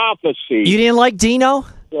quote-unquote prophecy. You didn't like Dino?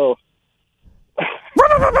 So,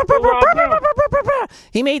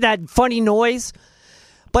 he made that funny noise.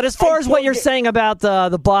 But as far as what you're saying about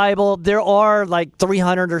the Bible, there are like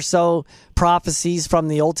 300 or so prophecies from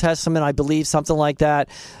the Old Testament, I believe, something like that,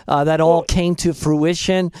 that all came to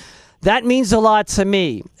fruition. That means a lot to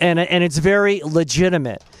me, and it's very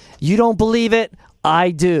legitimate. You don't believe it? I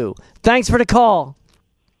do. Thanks for the call.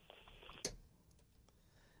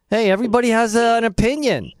 Hey, everybody has an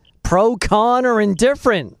opinion. Pro, con, or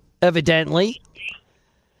indifferent, evidently.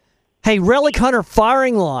 Hey, Relic Hunter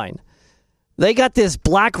Firing Line. They got this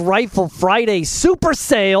Black Rifle Friday super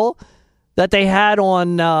sale that they had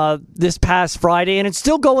on this past Friday, and it's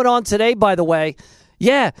still going on today, by the way.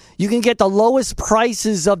 Yeah, you can get the lowest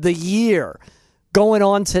prices of the year going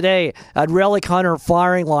on today at Relic Hunter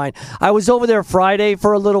Firing Line. I was over there Friday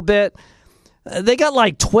for a little bit. They got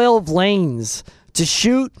like 12 lanes to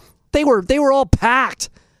shoot. They were all packed.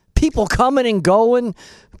 People coming and going.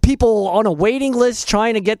 People on a waiting list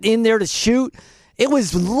trying to get in there to shoot. It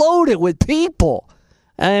was loaded with people.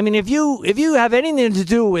 I mean, if you have anything to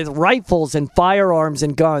do with rifles and firearms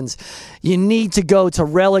and guns, you need to go to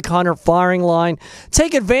Relic Hunter Firing Line.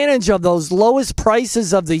 Take advantage of those lowest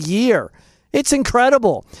prices of the year. It's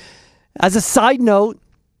incredible. As a side note,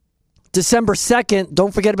 December 2nd,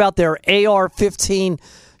 don't forget about their AR-15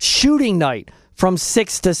 shooting night from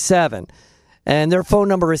 6 to 7. And their phone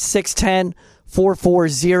number is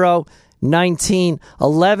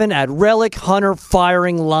 610-440-1911 at Relic Hunter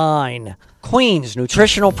Firing Line. Queen's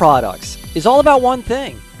Nutritional Products is all about one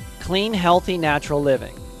thing: clean, healthy, natural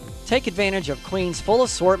living. Take advantage of Queen's full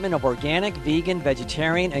assortment of organic, vegan,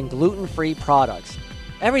 vegetarian, and gluten-free products.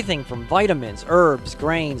 Everything from vitamins, herbs,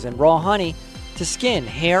 grains, and raw honey to skin,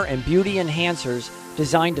 hair, and beauty enhancers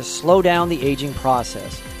designed to slow down the aging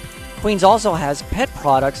process. Queen's also has pet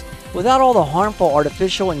products without all the harmful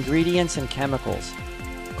artificial ingredients and chemicals.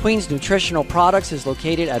 Queen's Nutritional Products is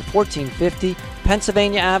located at 1450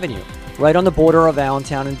 Pennsylvania Avenue, right on the border of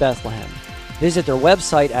Allentown and Bethlehem. Visit their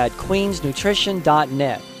website at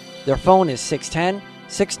queensnutrition.net. Their phone is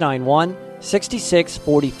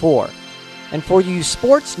 610-691-6644. And for you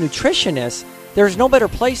sports nutritionists, there's no better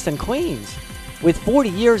place than Queens. With 40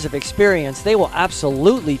 years of experience, they will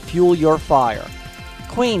absolutely fuel your fire.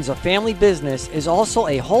 Queens, a family business, is also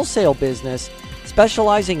a wholesale business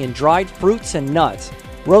specializing in dried fruits and nuts,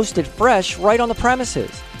 roasted fresh right on the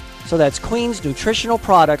premises. So that's Queen's Nutritional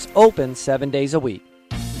Products, open 7 days a week.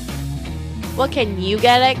 What can you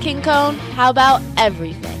get at King Cone? How about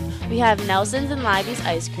everything? We have Nelson's and Livy's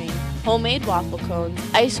ice cream, homemade waffle cones,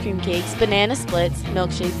 ice cream cakes, banana splits,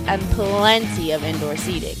 milkshakes, and plenty of indoor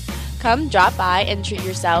seating. Come drop by and treat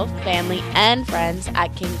yourself, family, and friends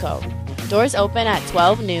at King Cone. Doors open at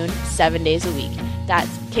 12 noon, 7 days a week. That's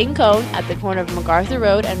King Cone at the corner of MacArthur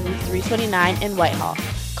Road and Route 329 in Whitehall.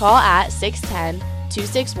 Call at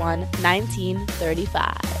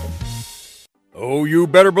 610-261-1935. Oh, you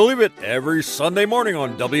better believe it. Every Sunday morning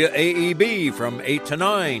on WAEB from 8 to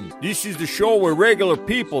 9. This is the show where regular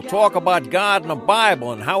people talk about God and the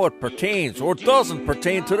Bible and how it pertains or doesn't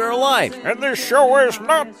pertain to their life. And this show is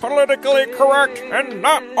not politically correct and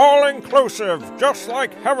not all-inclusive, just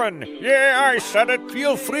like heaven. Yeah, I said it.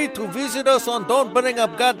 Feel free to visit us on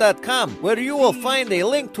don'tbringupgod.com, where you will find a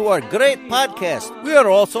link to our great podcast. We are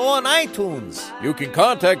also on iTunes. You can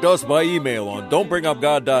contact us by email on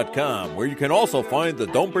don'tbringupgod.com, where you can also find the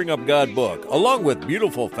Don't Bring Up God book, along with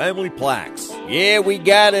beautiful family plaques. Yeah, we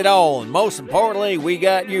got it all, and most importantly, we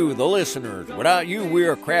got you, the listeners. Without you,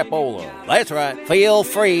 we're crapola. That's right. Feel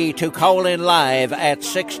free to call in live at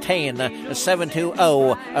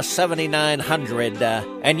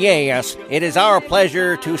 610-720-7900. And yes, it is our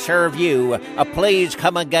pleasure to serve you. Please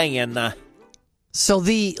come again. So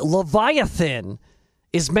the Leviathan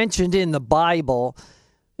is mentioned in the Bible.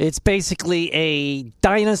 It's basically a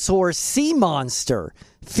dinosaur sea monster,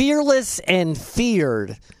 fearless and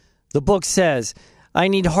feared. The book says, I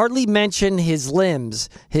need hardly mention his limbs,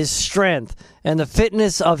 his strength, and the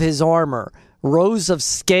fitness of his armor. Rows of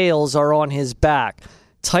scales are on his back,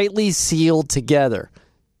 tightly sealed together.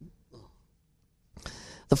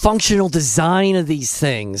 The functional design of these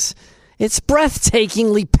things, it's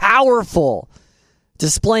breathtakingly powerful,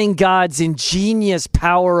 displaying God's ingenious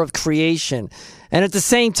power of creation, and at the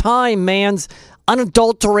same time, man's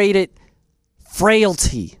unadulterated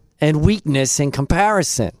frailty and weakness in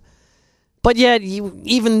comparison. But yet,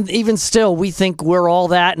 even still, we think we're all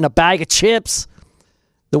that in a bag of chips.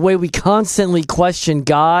 The way we constantly question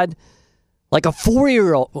God, like a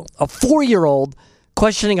four-year-old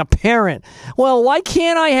questioning a parent. Well, why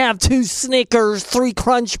can't I have 2 Snickers, 3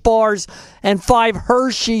 Crunch Bars, and 5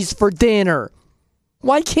 Hershey's for dinner?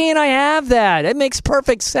 Why can't I have that? It makes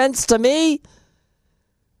perfect sense to me.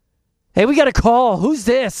 Hey, we got a call. Who's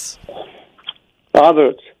this?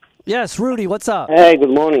 Robert. Yes, Rudy, what's up? Hey, good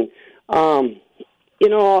morning. I'm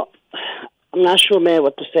not sure, man,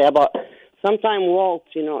 what to say about. Sometimes Walt,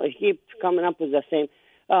 he keeps coming up with the same.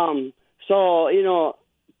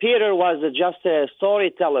 Peter was just a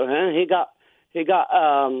storyteller, huh? He got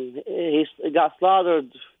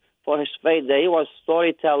slaughtered for his faith. He was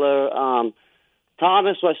storyteller.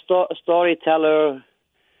 Thomas was storyteller.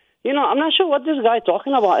 I'm not sure what this guy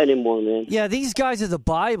talking about anymore, man. Yeah, these guys of the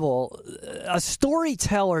Bible, a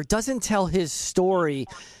storyteller doesn't tell his story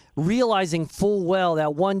realizing full well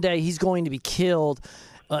that one day he's going to be killed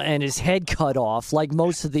and his head cut off, like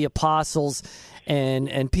most of the apostles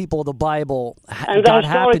and people of the Bible and the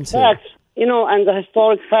historic facts, and the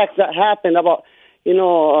historic facts that happened about,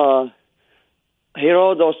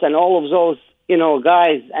 Herodotus and all of those,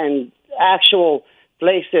 guys and actual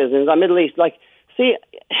places in the Middle East. See,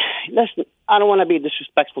 listen, I don't want to be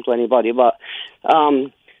disrespectful to anybody, but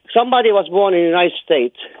somebody was born in the United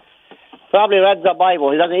States, probably read the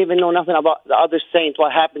Bible. He doesn't even know nothing about the other saints,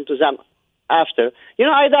 what happened to them after.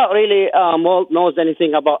 I doubt really Walt knows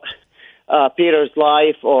anything about Peter's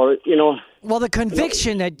life or, Well, the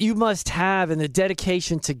conviction that you must have and the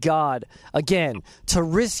dedication to God, again, to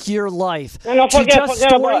risk your life, to just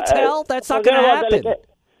story tell, that's not going to happen.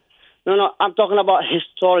 No, I'm talking about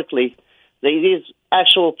historically. These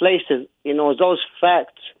actual places, those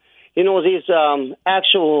facts, these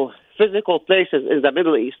actual physical places in the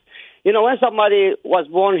Middle East. When somebody was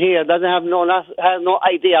born here, doesn't have has no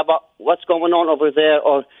idea about what's going on over there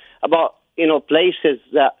or about, places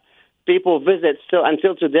that people visit still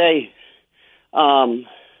until today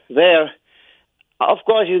there. Of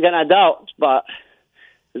course, you're going to doubt, but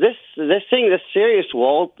this thing is serious,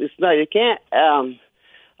 Walt. It's not, you can't,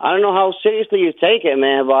 I don't know how seriously you take it,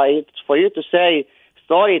 man, but for you to say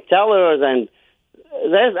storytellers and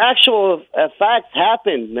there's actual facts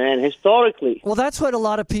happened, man, historically. Well, that's what a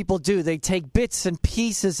lot of people do. They take bits and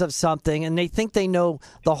pieces of something, and they think they know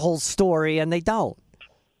the whole story, and they don't.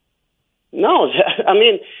 No, I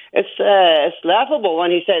mean, it's laughable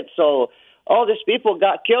when he said, so all these people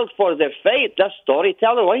got killed for their faith. That's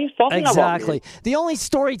storyteller. What are you talking about? Exactly. The only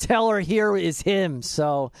storyteller here is him,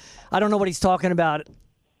 so I don't know what he's talking about.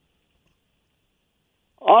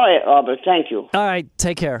 All right, Robert, thank you. All right,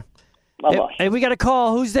 take care. Bye-bye. Hey, we got a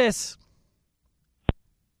call. Who's this?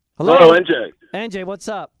 Hello, NJ. NJ, what's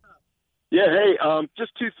up? Yeah, hey,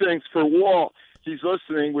 just two things for Walt. He's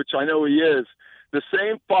listening, which I know he is. The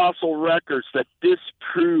same fossil records that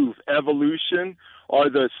disprove evolution are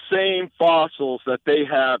the same fossils that they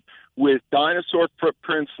have with dinosaur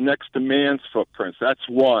footprints next to man's footprints. That's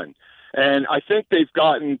one. And I think they've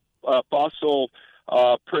gotten fossil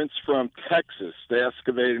prints from Texas. They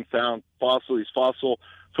excavated and found these fossil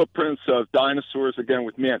footprints of dinosaurs again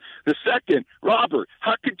with man. The second, Robert,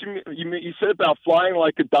 how could you said about flying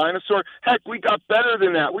like a dinosaur? Heck, we got better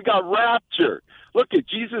than that. We got raptured. Look at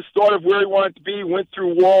Jesus thought of where he wanted to be, went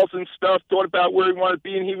through walls and stuff, thought about where he wanted to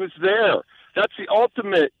be, and he was there. That's the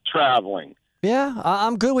ultimate traveling. Yeah,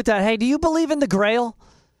 I'm good with that. Hey, do you believe in the Grail?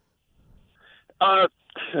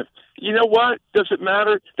 You know what? Does it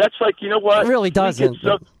matter? That's like, you know what? It really doesn't.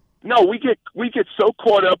 We get so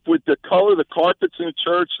caught up with the color of the carpets in the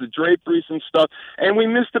church, the draperies and stuff, and we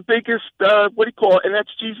miss the biggest, and that's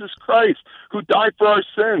Jesus Christ, who died for our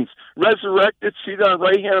sins, resurrected, seated on the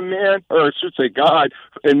right hand of man, or I should say God,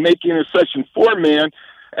 and making intercession for man.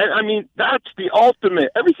 And I mean, that's the ultimate.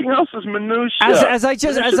 Everything else is minutia. As I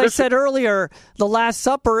said earlier, the Last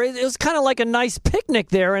Supper, it was kind of like a nice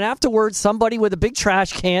picnic there, and afterwards, somebody with a big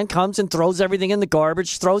trash can comes and throws everything in the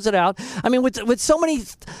garbage, throws it out. I mean, with so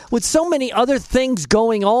many other things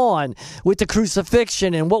going on with the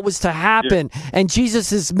crucifixion and what was to happen and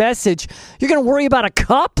Jesus' message, you're going to worry about a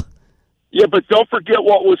cup? Yeah, but don't forget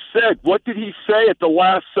what was said. What did he say at the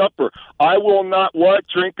Last Supper? I will not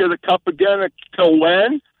drink of the cup again until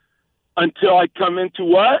when? Until I come into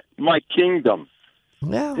what? My kingdom.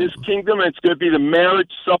 Yeah. His kingdom, and it's going to be the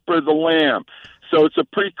marriage supper of the Lamb. So it's a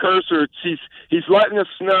precursor. He's letting us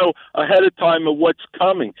know ahead of time of what's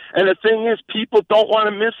coming. And the thing is, people don't want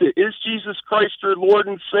to miss it. Is Jesus Christ your Lord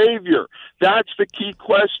and Savior? That's the key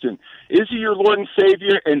question. Is he your Lord and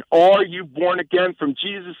Savior, and are you born again? From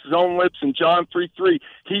Jesus' own lips in John 3:3,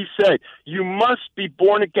 he said, you must be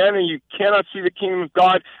born again, and you cannot see the kingdom of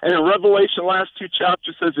God. And in Revelation, last 2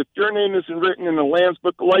 chapters says, if your name isn't written in the Lamb's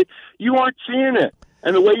Book of Life, you aren't seeing it.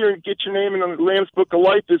 And the way you're going to get your name in the Lamb's Book of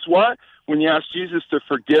Life is what? When you ask Jesus to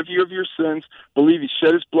forgive you of your sins, believe he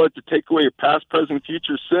shed his blood to take away your past, present,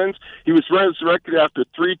 future sins. He was resurrected after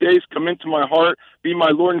 3 days. Come into my heart, be my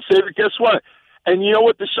Lord and Savior. Guess what? And you know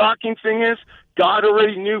what the shocking thing is? God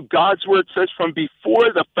already knew. God's word says from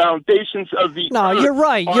before the foundations of the earth. No, you're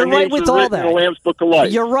right. Our You're right names with are all written that. in the Lamb's Book of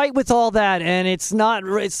Life. You're right with all that, and it's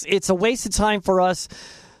a waste of time for us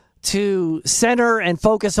to center and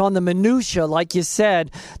focus on the minutia, like you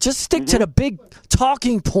said. Just stick to the big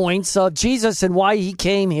talking points of Jesus and why he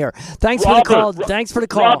came here. Thanks for the call. Thanks for the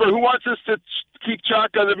call. Robert, who wants us to keep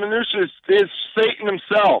track of the minutia is Satan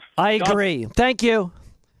himself. I agree. Thank you.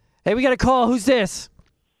 Hey, we got a call. Who's this?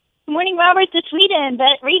 Good morning, Robert. It's Rita in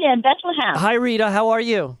Bethlehem. Hi, Rita. How are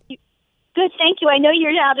you? Good, thank you. I know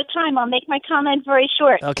you're out of time. I'll make my comment very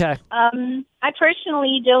short. Okay. I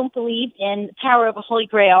personally don't believe in the power of a Holy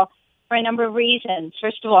Grail for a number of reasons.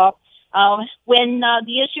 First of all, when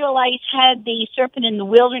the Israelites had the serpent in the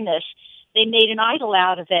wilderness, they made an idol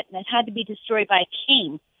out of it, and it had to be destroyed by a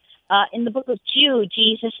king. In the book of Jude,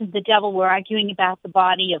 Jesus and the devil were arguing about the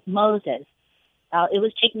body of Moses. It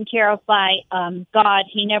was taken care of by God.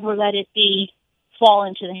 He never let it fall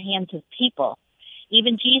into the hands of people.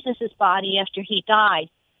 even Jesus' body after he died,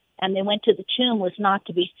 and they went to the tomb, was not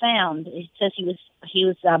to be found. It says he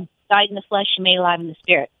was died in the flesh and made alive in the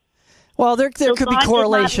spirit. Well, there could be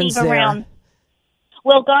correlations there.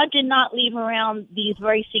 Well, God did not leave around these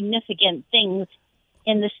very significant things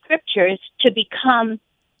in the scriptures to become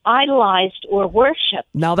idolized or worshipped.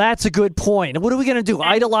 Now, that's a good point. What are we going to do,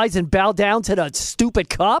 idolize and bow down to the stupid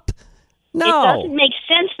cup? No. It doesn't make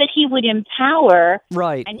sense that he would empower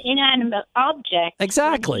right. an inanimate object.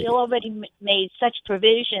 Exactly. He already made such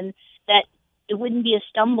provision that it wouldn't be a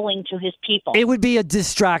stumbling to his people. It would be a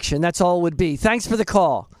distraction. That's all it would be. Thanks for the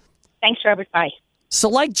call. Thanks, Robert. Bye. So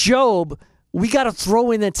like Job, we got to throw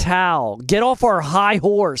in the towel, get off our high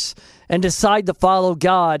horse, and decide to follow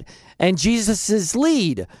God and Jesus'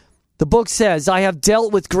 lead. The book says, I have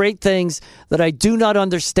dealt with great things that I do not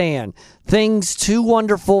understand, things too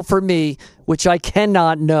wonderful for me, which I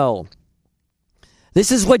cannot know.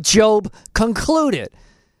 This is what Job concluded.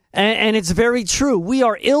 And it's very true. We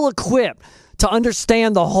are ill-equipped to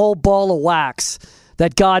understand the whole ball of wax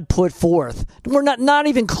that God put forth. We're not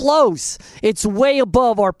even close. It's way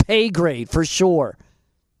above our pay grade, for sure.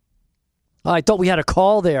 I thought we had a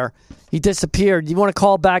call there. He disappeared. You want to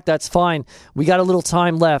call back? That's fine. We got a little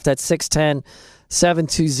time left at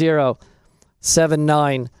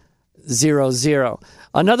 610-720-7900.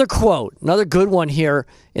 Another quote, another good one here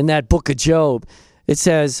in that book of Job. It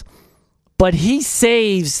says, but he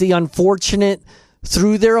saves the unfortunate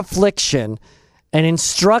through their affliction and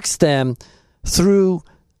instructs them through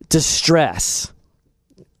distress.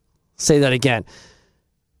 Say that again.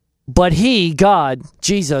 But he, God,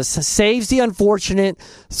 Jesus, saves the unfortunate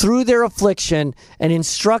through their affliction and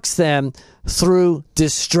instructs them through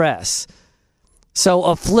distress. So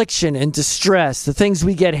affliction and distress, the things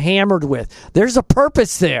we get hammered with, there's a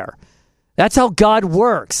purpose there. That's how God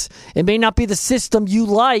works. It may not be the system you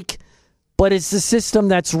like, but it's the system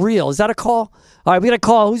that's real. Is that a call? All right, we got a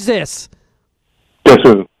call. Who's this? Yes,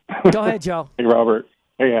 sir. Go ahead, Joe. Hey, Robert.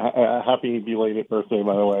 Hey, happy belated birthday,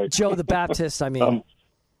 by the way. Joe the Baptist, I mean.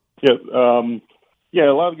 Yeah,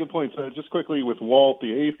 a lot of good points. Just quickly with Walt,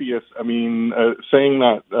 the atheist, I mean, saying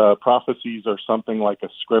that prophecies are something like a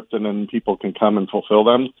script and then people can come and fulfill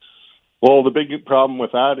them. Well, the big problem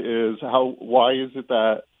with that is why is it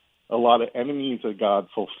that a lot of enemies of God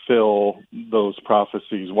fulfill those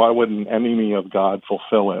prophecies? Why would an enemy of God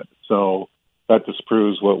fulfill it? So that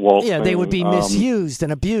disproves what Walt's saying. They would be misused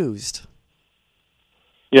and abused.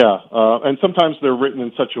 Yeah, and sometimes they're written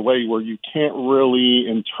in such a way where you can't really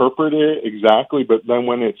interpret it exactly, but then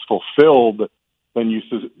when it's fulfilled, then you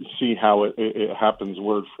see how it happens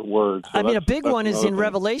word for word. So I mean, a big one is in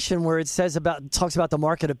Revelation where it talks about the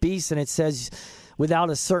mark of the beast, and it says without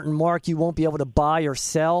a certain mark, you won't be able to buy or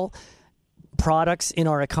sell products in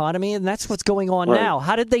our economy, and that's what's going on now.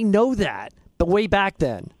 How did they know that? But way back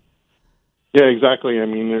then. Yeah, exactly. I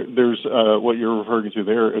mean, there's what you're referring to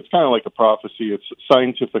there. It's kind of like a prophecy. It's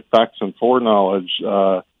scientific facts and foreknowledge,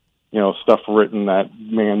 stuff written that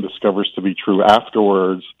man discovers to be true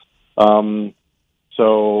afterwards. And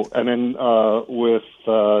then with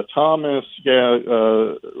Thomas,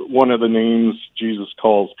 one of the names Jesus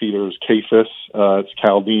calls Peter is Cephas. It's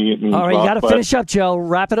Chaldee. It means all right, rock, you got to finish up, Joe.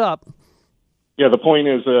 Wrap it up. Yeah, the point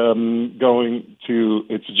is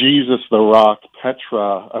it's Jesus, the rock,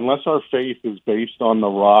 Petra. Unless our faith is based on the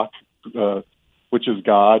rock, which is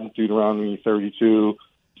God, Deuteronomy 32,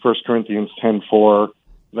 1 Corinthians 10:4,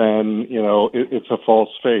 then, it's a false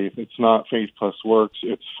faith. It's not faith plus works.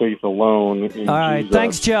 It's faith alone in All right, Jesus.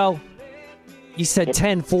 Thanks, Joe. You said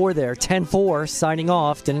 10-4 there. 10-4, signing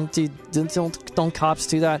off. Don't cops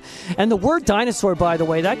do that. And the word dinosaur, by the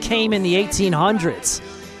way, that came in the 1800s.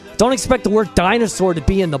 Don't expect the word dinosaur to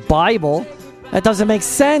be in the Bible. That doesn't make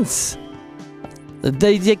sense.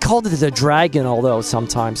 They called it a dragon, although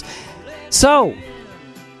sometimes. So,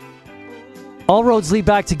 all roads lead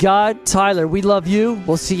back to God. Tyler, we love you.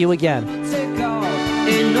 We'll see you again.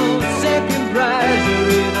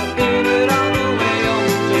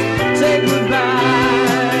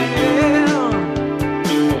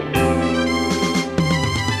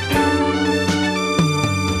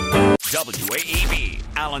 WAEB,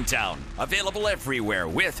 Allentown. Available everywhere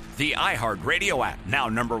with the iHeartRadio app. Now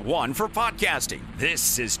 #1 for podcasting.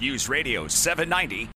 This is News Radio 790